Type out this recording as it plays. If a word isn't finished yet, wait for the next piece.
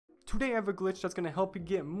Today I have a glitch that's going to help you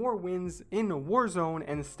get more wins in Warzone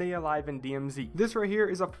and stay alive in DMZ. This right here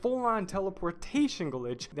is a full-on teleportation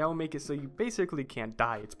glitch that will make it so you basically can't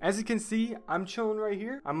die. As you can see, I'm chilling right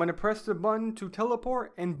here. I'm going to press the button to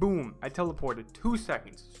teleport and boom, I teleported 2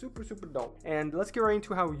 seconds. Super dope. And let's get right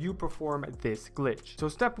into how you perform this glitch. So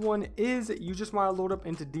step one is you just want to load up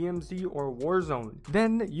into DMZ or Warzone.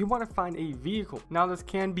 Then you want to find a vehicle. Now this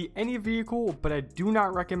can be any vehicle, but I do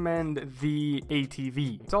not recommend the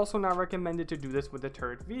ATV. It's also not recommended to do this with a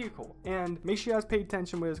turret vehicle. And make sure you guys pay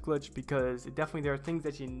attention with this glitch because definitely there are things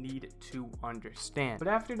that you need to understand. But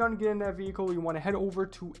after you're done getting that vehicle, you want to head over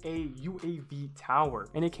to a UAV tower.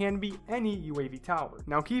 And it can be any UAV tower.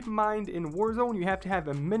 Now keep in mind, in Warzone you have to have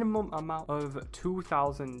a minimum amount of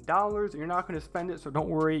 $2,000. You're not going to spend it, so don't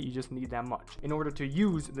worry, you just need that much in order to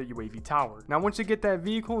use the UAV tower. Now once you get that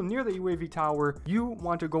vehicle near the UAV tower, you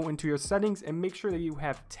want to go into your settings and make sure that you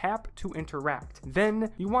have tap to interact.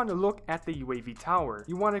 Then you want to look at the UAV tower.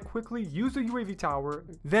 You want to quickly use the UAV tower,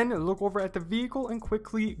 then look over at the vehicle and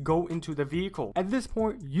quickly go into the vehicle. At this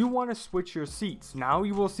point, you want to switch your seats. Now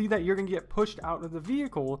you will see that you're going to get pushed out of the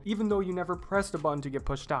vehicle even though you never pressed the button to get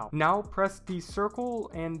pushed out. Now press the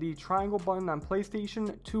circle and the triangle button on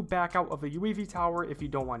PlayStation to back out of the UAV tower if you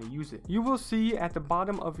don't want to use it. You will see at the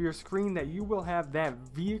bottom of your screen that you will have that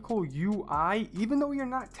vehicle UI even though you're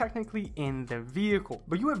not technically in the vehicle,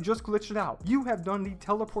 but you have just glitched it out. You have done the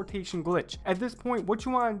teleportation glitch. At this point, what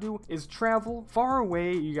you want to do is travel far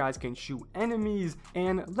away. You guys can shoot enemies,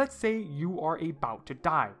 and let's say you are about to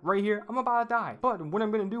die. Right here, I'm about to die, but what I'm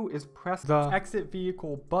going to do is press the exit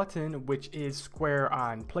vehicle button, which is square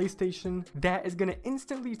on PlayStation. That is going to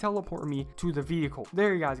instantly teleport me to the vehicle.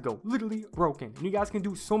 There you guys go, literally broken. And you guys can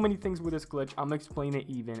do so many things with this glitch. I'm going to explain it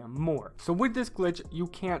even more. So with this glitch, you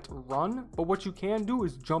can't run, but what you can do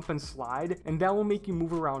is jump and slide, and that will make you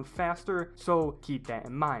move around faster, so keep that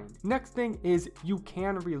in mind. Next thing is you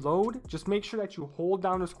can reload. Just make sure that you hold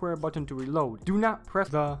down the square button to reload. Do not press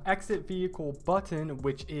the exit vehicle button,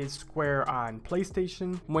 which is square on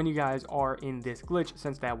PlayStation, when you guys are in this glitch,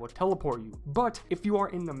 since that will teleport you. But if you are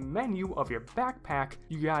in the menu of your backpack,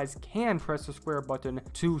 you guys can press the square button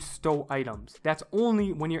to stow items. That's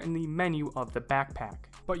only when you're in the menu of the backpack.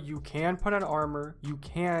 But you can put on armor, you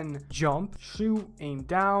can jump, shoot, aim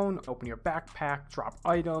down, open your backpack, drop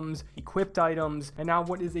items, equipped items. And now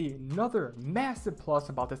what is another massive plus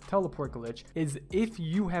about this teleport glitch is if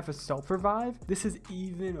you have a self-revive, this is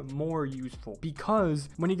even more useful, because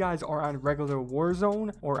when you guys are on regular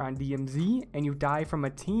Warzone or on DMZ and you die from a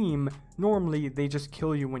team, normally they just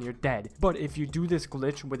kill you when you're dead. But if you do this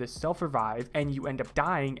glitch with a self-revive and you end up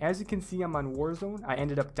dying, as you can see, I'm on Warzone, I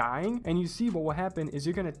ended up dying, and you see what will happen is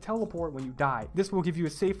you're going to teleport when you die. This will give you a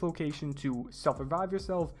safe location to self-revive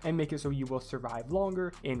yourself and make it so you will survive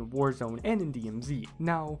longer in Warzone and in DMZ.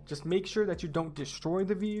 Now just make sure that you don't destroy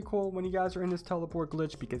the vehicle when you guys are in this teleport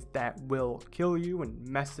glitch, because that will kill you and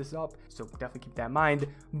mess this up, so definitely keep that in mind.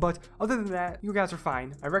 But other than that, you guys are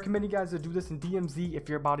fine. I recommend you guys to do this in DMZ if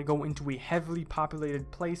you're about to go into a heavily populated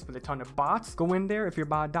place with a ton of bots. Go in there. If you're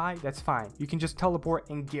about to die, that's fine. You can just teleport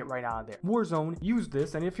and get right out of there. Warzone, use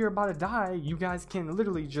this, and if you're about to die, you guys can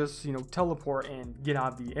literally just, teleport and get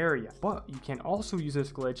out of the area. But you can also use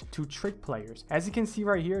this glitch to trick players. As you can see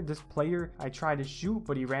right here, this player, I tried to shoot,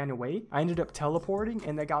 but he ran away. I ended up teleporting,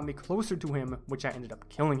 and that got me closer to him, which I ended up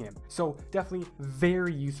killing him. So definitely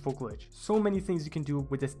very useful glitch. So many things you can do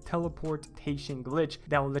with this teleportation glitch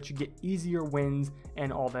that will let you get easier wins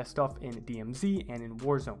and all that stuff in DMZ and in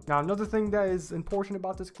Warzone. Now another thing that is important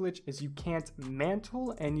about this glitch is you can't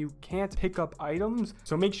mantle and you can't pick up items,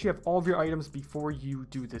 so make sure you have all of your items before you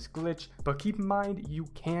do this glitch. But keep in mind, you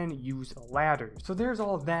can use ladders. So there's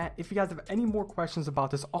all of that. If you guys have any more questions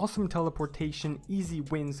about this awesome teleportation easy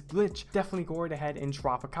wins glitch, definitely go right ahead and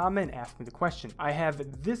drop a comment and ask me the question. I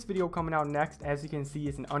have this video coming out next. As you can see,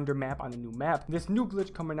 it's an under map on a new map. This new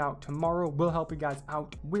glitch coming out tomorrow will help you guys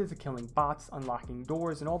out with killing bots, unlocking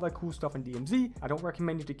doors, and all that cool stuff in DMZ. I don't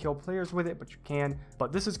recommend you to kill players with it, but you can.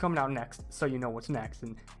 But this is coming out next, so you know what's next.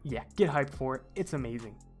 And yeah, get hyped for it. It's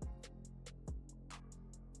amazing.